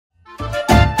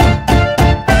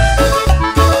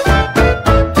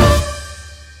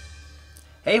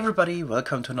Hey everybody,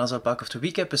 welcome to another Bug of the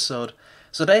Week episode.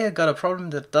 So today I got a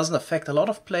problem that doesn't affect a lot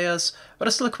of players, but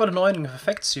it's still quite annoying if it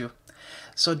affects you.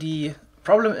 So the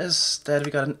problem is that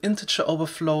we got an integer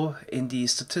overflow in the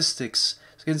statistics.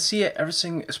 So you can see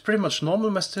everything is pretty much normal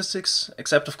in my statistics,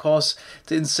 except of course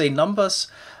the insane numbers.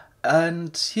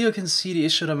 And here you can see the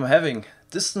issue that I'm having.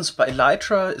 Distance by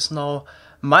elytra is now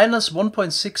minus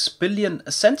 1.6 billion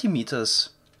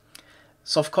centimeters.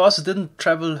 So of course it didn't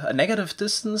travel a negative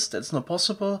distance, that's not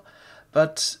possible,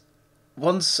 but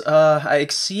once I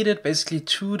exceeded basically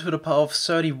 2 to the power of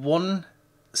 31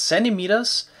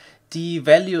 centimeters, the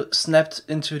value snapped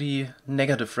into the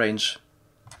negative range.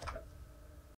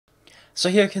 So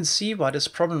here you can see why this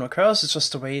problem occurs. It's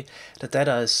just the way the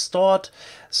data is stored.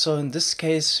 So in this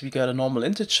case we got a normal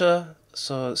integer,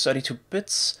 so 32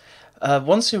 bits.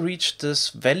 Once you reach this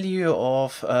value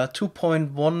of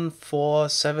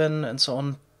 2.147 and so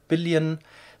on billion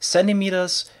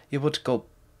centimeters, you would go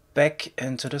back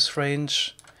into this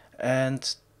range,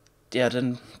 and yeah,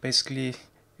 then basically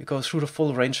you go through the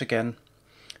full range again.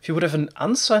 If you would have an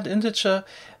unsigned integer,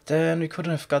 then we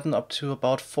couldn't have gotten up to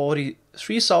about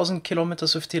 43,000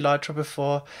 kilometers with the elytra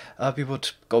before we would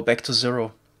go back to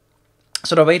 0.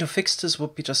 So the way to fix this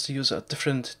would be just to use a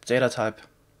different data type.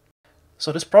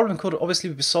 So this problem could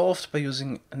obviously be solved by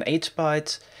using an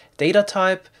 8-byte data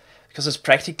type, because it's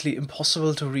practically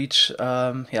impossible to reach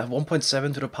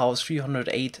 1.7 to the power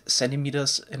 308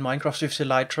 centimeters in Minecraft with the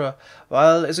elytra.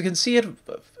 While, as you can see,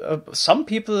 some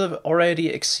people already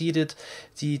exceeded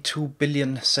the 2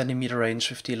 billion centimeter range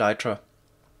with the elytra.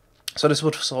 So this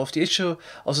would solve the issue.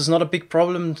 Also, it's not a big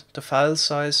problem. The file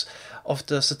size of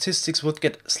the statistics would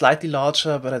get slightly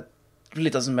larger, but it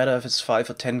really doesn't matter if it's 5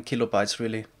 or 10 kilobytes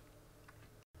really.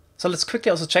 So let's quickly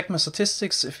also check my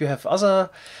statistics. If you have other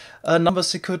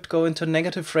numbers, you could go into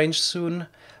negative range soon.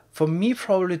 For me,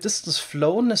 probably distance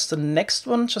flown is the next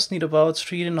one. Just need about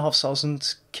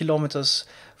 3,500 kilometers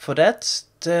for that.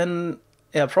 Then,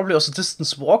 yeah, probably also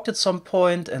distance walked at some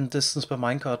point and distance by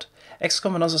minecart.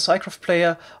 XCOM, another Scicraft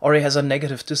player, already has a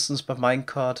negative distance by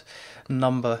minecart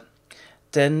number.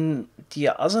 Then the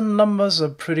other numbers are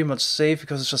pretty much safe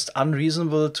because it's just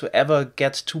unreasonable to ever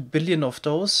get 2 billion of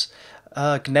those.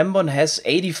 Gnembon has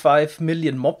 85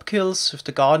 million mob kills with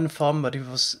the garden farm, but he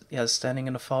was standing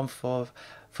in a farm for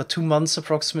 2 months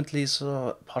approximately,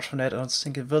 so apart from that I don't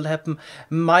think it will happen.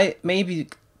 Maybe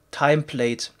time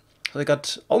played. So I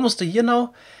got almost a year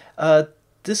now.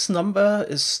 This number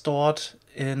is stored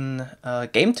in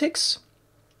game ticks,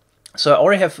 so I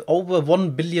already have over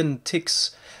 1 billion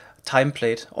ticks time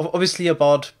played. Obviously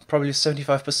about probably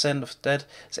 75% of that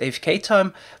is AFK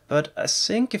time, but I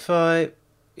think if I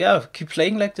keep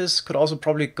playing like this, could also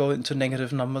probably go into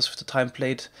negative numbers with the time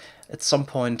played at some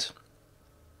point.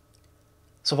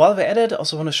 So while we're at it, I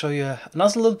also want to show you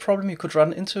another little problem you could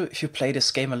run into if you play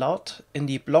this game a lot. In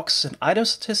the blocks and item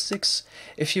statistics,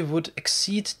 if you would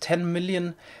exceed 10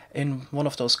 million in one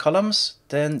of those columns,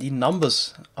 then the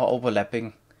numbers are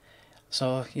overlapping.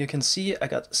 So you can see I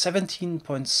got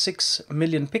 17.6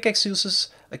 million pickaxe uses.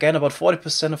 Again, about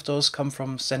 40% of those come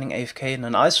from standing AFK in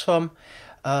an ice farm.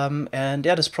 And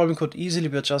yeah, this problem could easily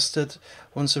be adjusted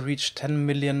once you reach 10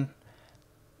 million,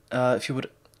 if you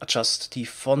would adjust the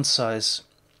font size.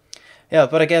 Yeah,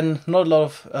 but again, not a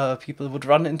lot of people would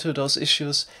run into those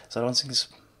issues, so I don't think this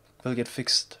will get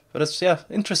fixed. But it's,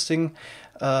 interesting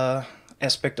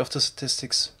aspect of the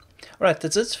statistics. Alright,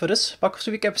 that's it for this Bug of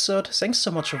the Week episode. Thanks so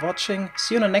much for watching.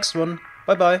 See you in the next one.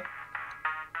 Bye bye.